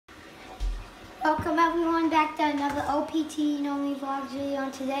Welcome everyone back to another OPT No Me Vlogs video.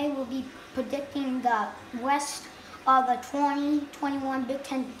 And today we'll be predicting the rest of the 2021 Big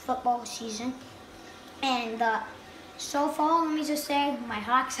Ten football season. And so far, let me just say, my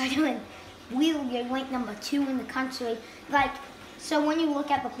Hawks are doing really good, ranked number 2 in the country. So when you look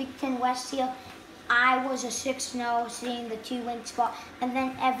at the Big Ten West here, I was a 6-0, sitting the 2-ranked spot, and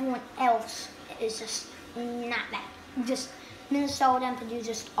then everyone else is just not that. Just Minnesota and Purdue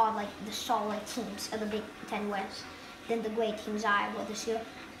just are like the solid teams of the Big Ten West. Then the great teams Iowa this year.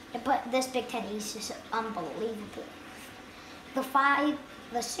 But this Big Ten East is unbelievable. The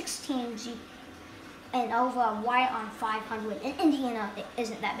 6 teams and over right on 500. And Indiana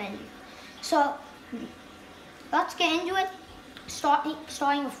isn't that many. So let's get into it.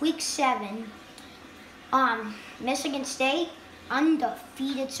 Starting with week 7. Michigan State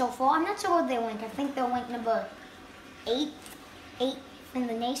undefeated so far. I'm not sure what they rank. I think they're ranked number 8 in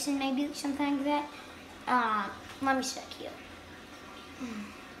the nation, maybe something like that. Let me check here.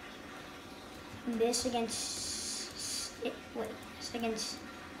 Michigan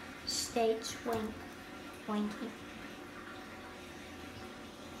State's ranking.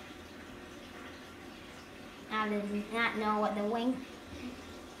 I did not know what the rank.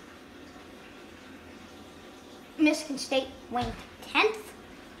 Michigan State ranked 10th.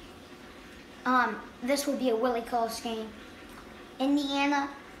 This will be a really close game. Indiana,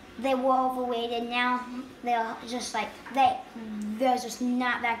 they were overrated. Now they're just like they're just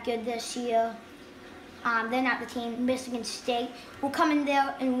not that good this year. They're not the team. Michigan State will come in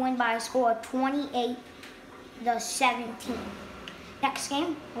there and win by a score of 28-17. Next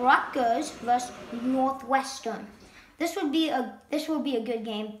game, Rutgers versus Northwestern. This will be a good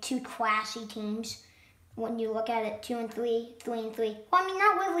game. 2 classy teams. When you look at it, 2 and 3, 3 and 3. Well, I mean,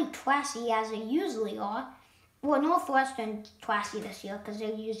 not really classy as they usually are. Well, Northwestern's classy this year because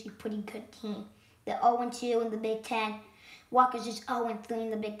they're usually a pretty good team. They're 0-2 in the Big Ten. Rutgers is 0-3 in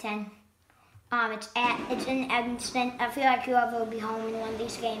the Big Ten. It's in Evanston. I feel like whoever will be home in one of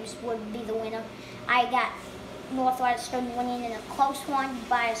these games would be the winner. I got Northwestern winning in a close one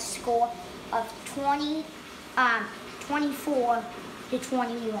by a score of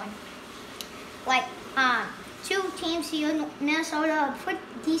 24-21. Two teams here. Minnesota, a pretty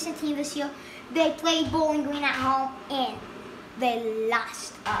decent team this year. They played Bowling Green at home and they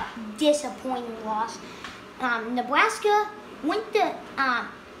lost. Disappointing loss. Nebraska went to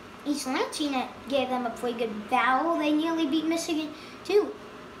East Lansing and gave them a pretty good battle. They nearly beat Michigan too.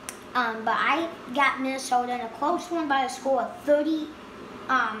 But I got Minnesota in a close one by a score of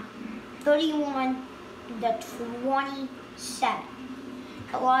 31-27.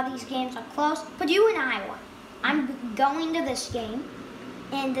 A lot of these games are close. Purdue and Iowa. I'm going to this game,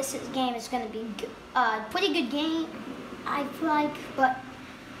 and this game is going to be a pretty good game, I feel like. But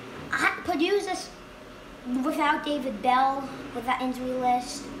Purdue is just without David Bell, with that injury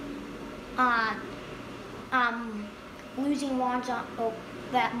list. Losing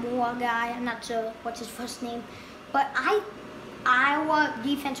that Moore guy. I'm not sure what's his first name, but Iowa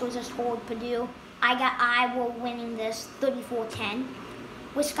defense was just hold Purdue. I got Iowa winning this 34-10.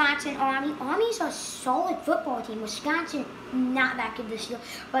 Wisconsin Army. Army's a solid football team. Wisconsin not that good this year,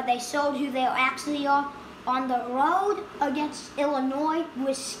 but they showed who they actually are on the road against Illinois.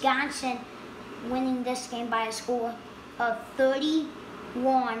 Wisconsin winning this game by a score of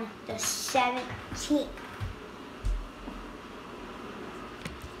 31-17.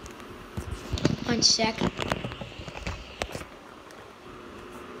 1 second.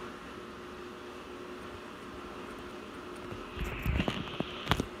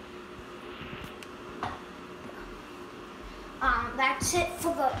 That's it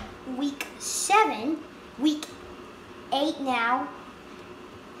for the week 7. Week 8 now.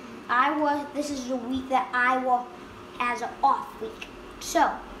 This is the week that Iowa has an off week.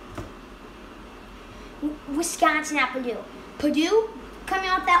 So, Wisconsin at Purdue. Purdue coming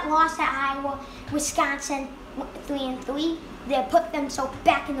off that loss at Iowa. Wisconsin 3-3. They put themselves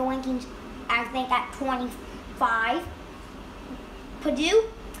back in the rankings, I think, at 25. Purdue,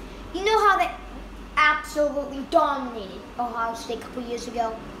 you know how they absolutely dominated Ohio State a couple years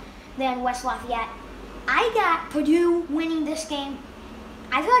ago. Then West Lafayette. I got Purdue winning this game.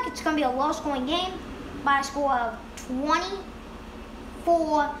 I feel like it's going to be a low-scoring game by a score of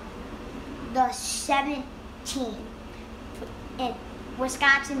 24-17. And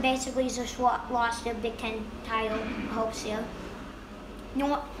Wisconsin basically just lost their Big Ten title hopes here.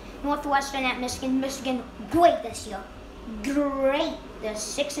 Northwestern at Michigan. Michigan great this year. Great. They're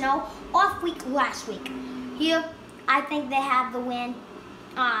 6-0. Off week last week. Here, I think they have the win.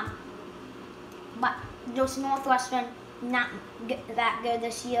 But those Northwestern not that good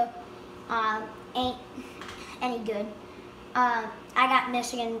this year. ain't any good. I got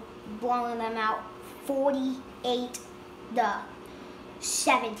Michigan blowing them out 48-17.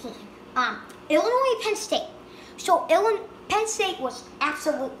 Illinois, Penn State. So Penn State was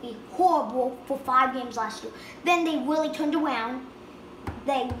absolutely horrible for 5 games last year. Then they really turned around.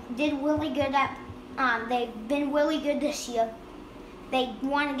 They did really good they've been really good this year. They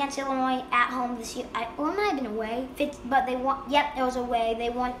won against Illinois at home this year. Or it might have been away, but they won. Yep, it was away. They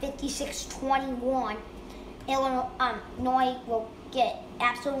won 56-21. Illinois will get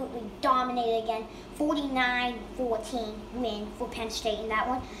absolutely dominated again. 49-14 win for Penn State in that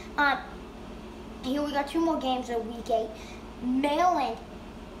one. Here we got 2 more games of Week 8. Maryland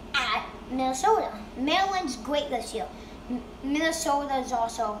at Minnesota. Maryland's great this year. Minnesota is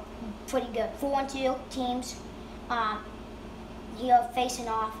also pretty good. 4-2 teams here facing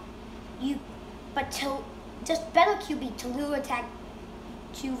off. Just better QB. Tolu attack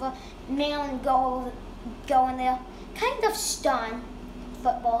Cuba. Maryland go in there. Kind of stun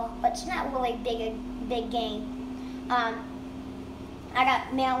football, but it's not really big game. I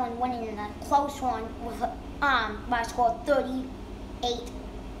got Maryland winning in a close one with by a score of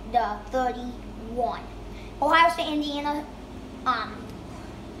 38-31. Ohio State, Indiana,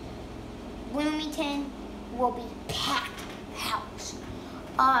 Bloomington will be packed house.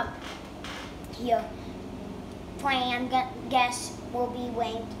 Here, playing, I guess, will be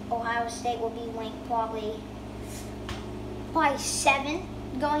ranked. Ohio State will be ranked probably 7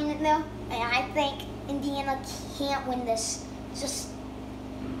 going in there, and I think Indiana can't win this.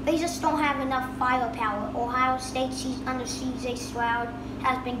 They just don't have enough firepower. Ohio State, under CJ Stroud,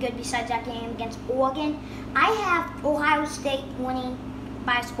 has been good besides that game against Oregon. I have Ohio State winning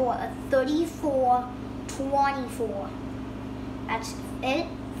by a score of 34-24. That's it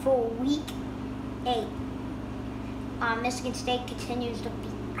for Week 8. Michigan State continues to be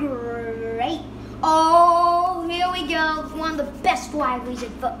great. Oh, here we go. One of the best rivalries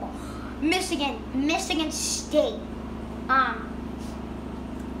in football. Michigan State.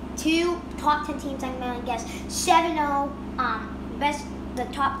 2 top 10 teams, I'm going to guess. 7-0. The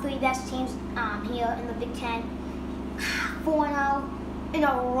top 3 best teams here in the Big Ten. 4-0 in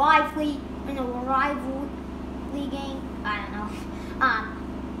a rivalry game. I don't know.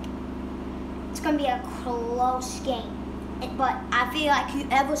 It's going to be a close game. But I feel like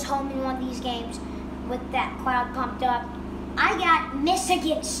whoever's home in one of these games with that crowd pumped up, I got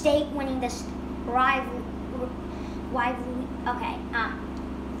Michigan State winning this rivalry. Okay.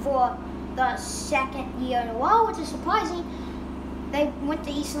 For the 2nd year in a row, which is surprising. They went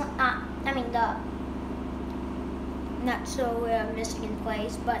to not so where Michigan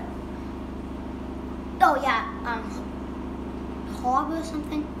plays, but Harbor or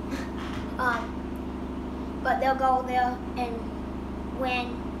something. But they'll go there and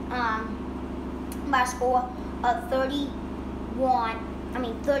win by a score of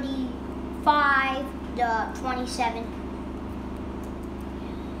 35-27.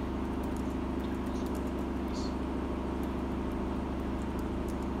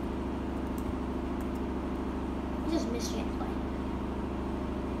 Just Michigan play.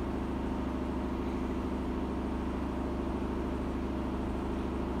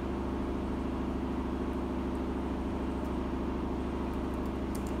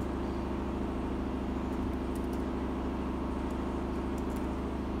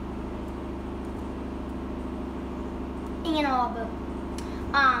 Ann Arbor.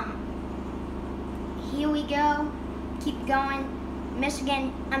 Here we go. Keep going.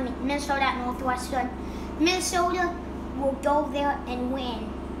 Minnesota at Northwestern. Minnesota will go there and win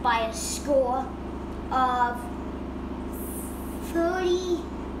by a score of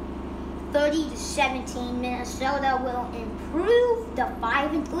 30-17. Minnesota will improve the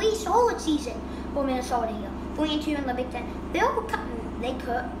 5-3 solid season for Minnesota here. 3-2 in the Big Ten.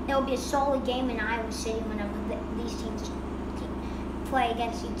 It'll be a solid game in Iowa City whenever these teams play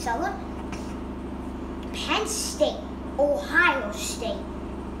against each other. Penn State, Ohio State.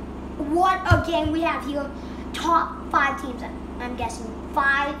 What a game we have here. Top 5 teams, I'm guessing.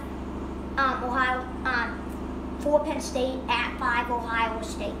 5 4 Penn State at 5 Ohio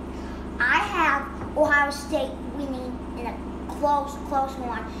State. I have Ohio State winning in a close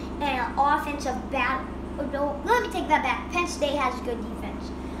one and an offensive battle. Let me take that back. Penn State has good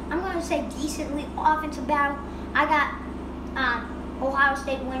defense. I'm going to say decently offensive battle. I got Ohio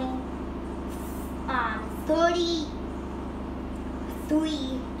State winning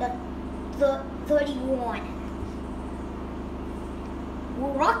 33-31.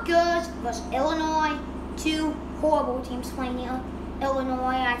 Rutgers versus Illinois. 2 horrible teams playing here.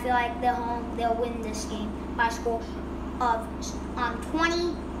 Illinois, I feel like they're home. They'll win this game by a score of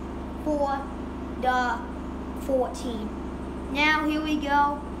 24-14. Now here we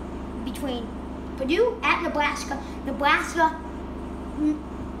go between Purdue at Nebraska. Nebraska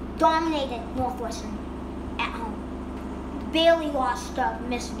dominated Northwestern at home. Barely lost to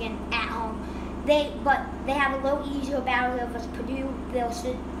Michigan at home. But they have a little easier battle versus Purdue.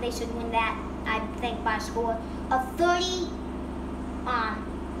 They should win that, I think, by a score of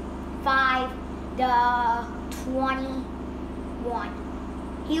 35-21.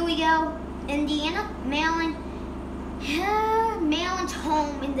 Here we go, Indiana, Maryland. Maryland's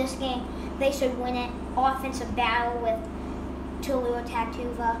home in this game. They should win it. Offensive battle with Tulio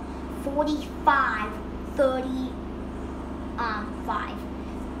Tagovailoa, 45-35.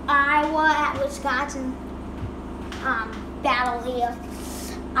 Iowa at Wisconsin battle here.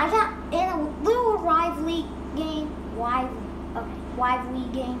 I got in a little rivalry game.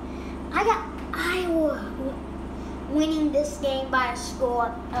 I got Iowa winning this game by a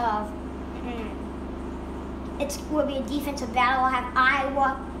score of. It will be a defensive battle. I have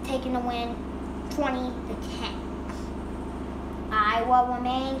Iowa taking the win, 20-10. Iowa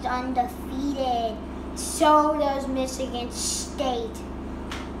remains undefeated. So does Michigan State.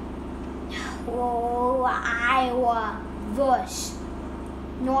 Oh, Iowa versus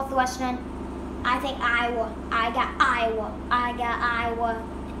Northwestern. I think Iowa. I got Iowa.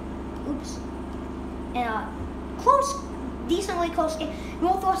 Oops. In a decently close game.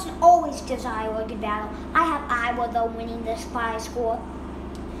 Northwestern always gives Iowa a good battle. I have Iowa, though, winning this by a score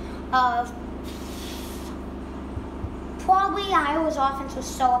of. Probably Iowa's offense will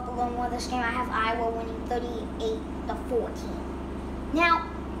show up a little more this game. I have Iowa winning 38-14. Now,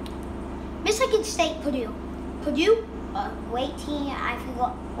 Michigan State, Purdue. Purdue, a great team, I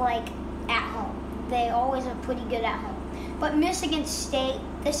feel like, at home. They always are pretty good at home. But Michigan State,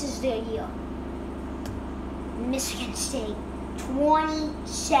 this is their year. Michigan State,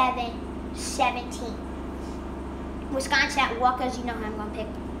 27-17. Wisconsin at Rutgers, you know who I'm going to pick.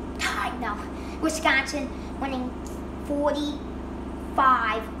 No. Wisconsin winning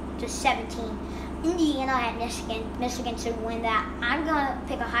 45-17. Indiana at Michigan. Michigan should win that. I'm going to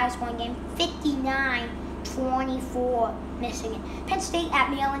pick a high scoring game. 59-24 Michigan. Penn State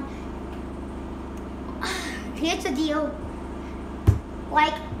at Maryland. Here's the deal.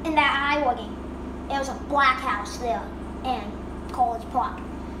 Like in that Iowa game, there was a black house there in College Park.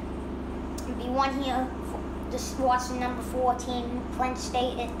 There'll be one here. Just watching number 14, Penn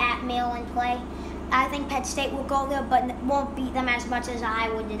State at Maryland play. I think Penn State will go there, but won't beat them as much as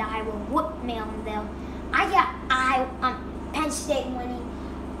Iowa did. Iowa whoop Maryland there. I got Penn State winning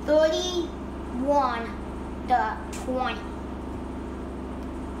 31-20.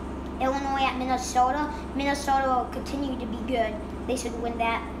 Illinois at Minnesota. Minnesota will continue to be good. They should win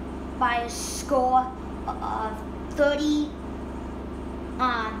that by a score of 32.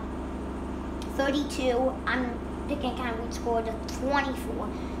 I'm picking kind of weird score to 24.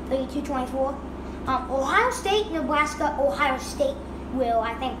 32-24. Ohio State, Nebraska. Ohio State will,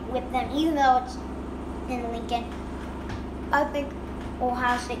 I think, whip them, even though it's in Lincoln. I think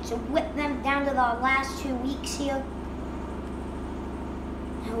Ohio State should whip them down to the last 2 weeks here.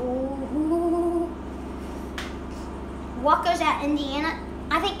 Rutgers at Indiana.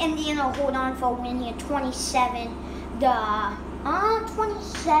 I think Indiana will hold on for a win here,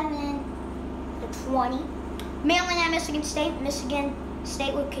 27-20. Maryland at Michigan State. Michigan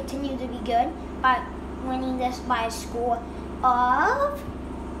State will continue to be good by winning this by a score of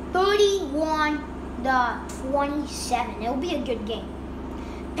 31-27. It'll be a good game.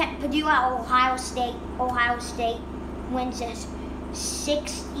 Purdue at Ohio State. Ohio State wins this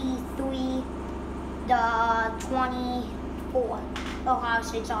 63-24. Ohio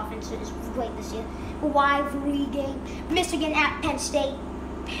State's offense is great this year. Rivalry game. Michigan at Penn State.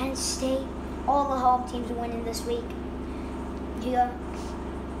 Penn State. All the home teams are winning this week. Yeah.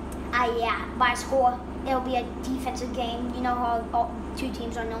 By score, it'll be a defensive game. You know how all two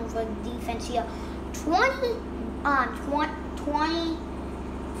teams are known for defense here. 20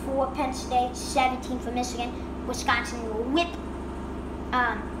 for Penn State, 17 for Michigan. Wisconsin will whip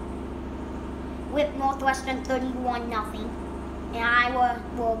Northwestern 31-0. And Iowa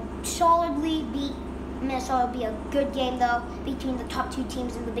will solidly beat Minnesota. It'll be a good game, though, between the top two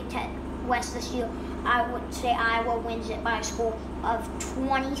teams in the Big Ten West this year. I would say Iowa wins it by a score of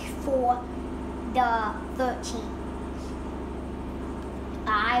 24-13.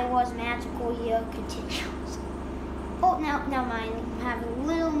 Iowa's magical year continues. Oh, never mind. We have a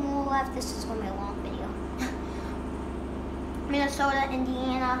little more left. This is going to be a long video. Minnesota,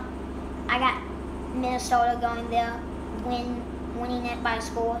 Indiana. I got Minnesota going there, winning it by a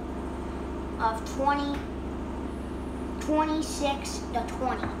score of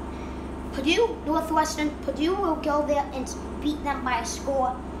 26-20. Purdue, Northwestern, Purdue will go there and beat them by a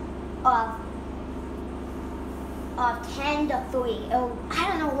score of 10-3. Oh, I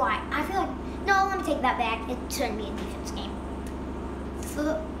don't know why. I feel like, no, let me take that back. It shouldn't be a defense game.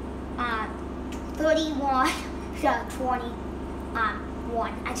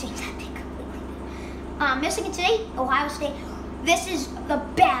 31-21. I changed that thing completely. Michigan State, Ohio State. This is the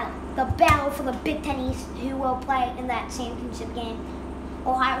battle for the Big Ten East, who will play in that championship game.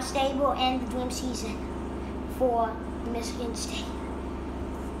 Ohio State will end the dream season for Michigan State.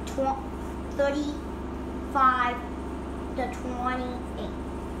 35-28.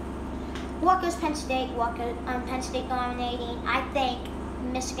 Rutgers, Penn State. Penn State dominating. I think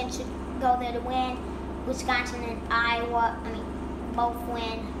Michigan should go there to win. Wisconsin and Iowa, both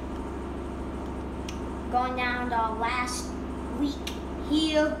win. Going down to last week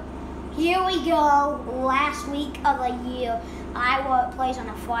here. Here we go. Last week of the year. Iowa plays on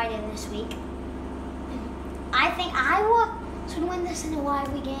a Friday this week. I think Iowa should win this in a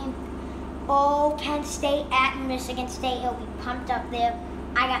lively game. Oh, Penn State at Michigan State. It'll be pumped up there.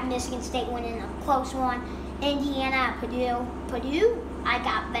 I got Michigan State winning a close one. Indiana at Purdue. Purdue, I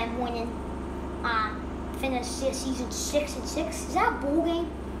got them winning. Finished season 6-6. Is that a bowl game?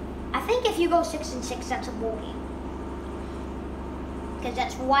 I think if you go 6-6, that's a bowl game. Because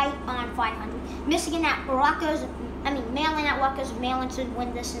that's right on 500. Michigan at Rutgers. Maryland at Rutgers. Maryland should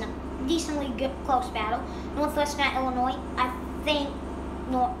win this in a decently good, close battle. Northwestern at Illinois. I think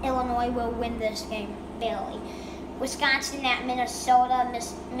Illinois will win this game, barely. Wisconsin at Minnesota.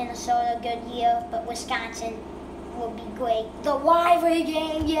 Minnesota, good year, but Wisconsin will be great. The rivalry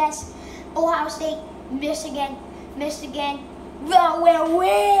game, yes. Ohio State, Michigan will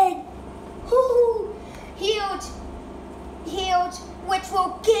win. Woo-hoo. Huge, which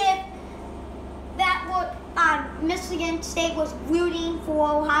will give that what Michigan State was rooting for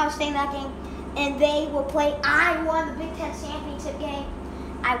Ohio State in that game, and they will play Iowa in the Big Ten championship game.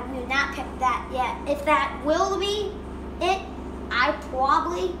 I will not pick that yet. If that will be it, I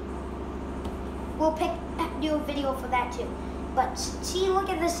probably will do a video for that too. But see, look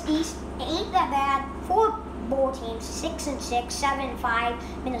at this East. It ain't that bad. 4 bowl teams: 6-6, 7-5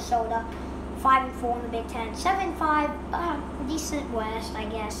 Minnesota, 5-4 in the Big Ten, 7-5 decent West, I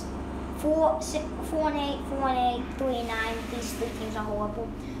guess. 4-8, 4-8, 3-9. These 3 teams are horrible.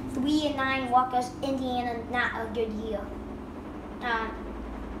 3-9 Rutgers. Indiana, not a good year.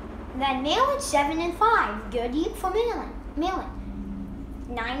 Then Maryland, 7-5. Good year for Maryland.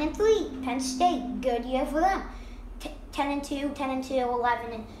 9-3. Penn State, good year for them. 10-2,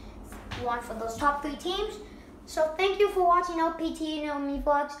 11-1 for those top 3 teams. So thank you for watching LPT and me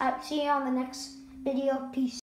vlogs. I'll see you on the next video. Peace.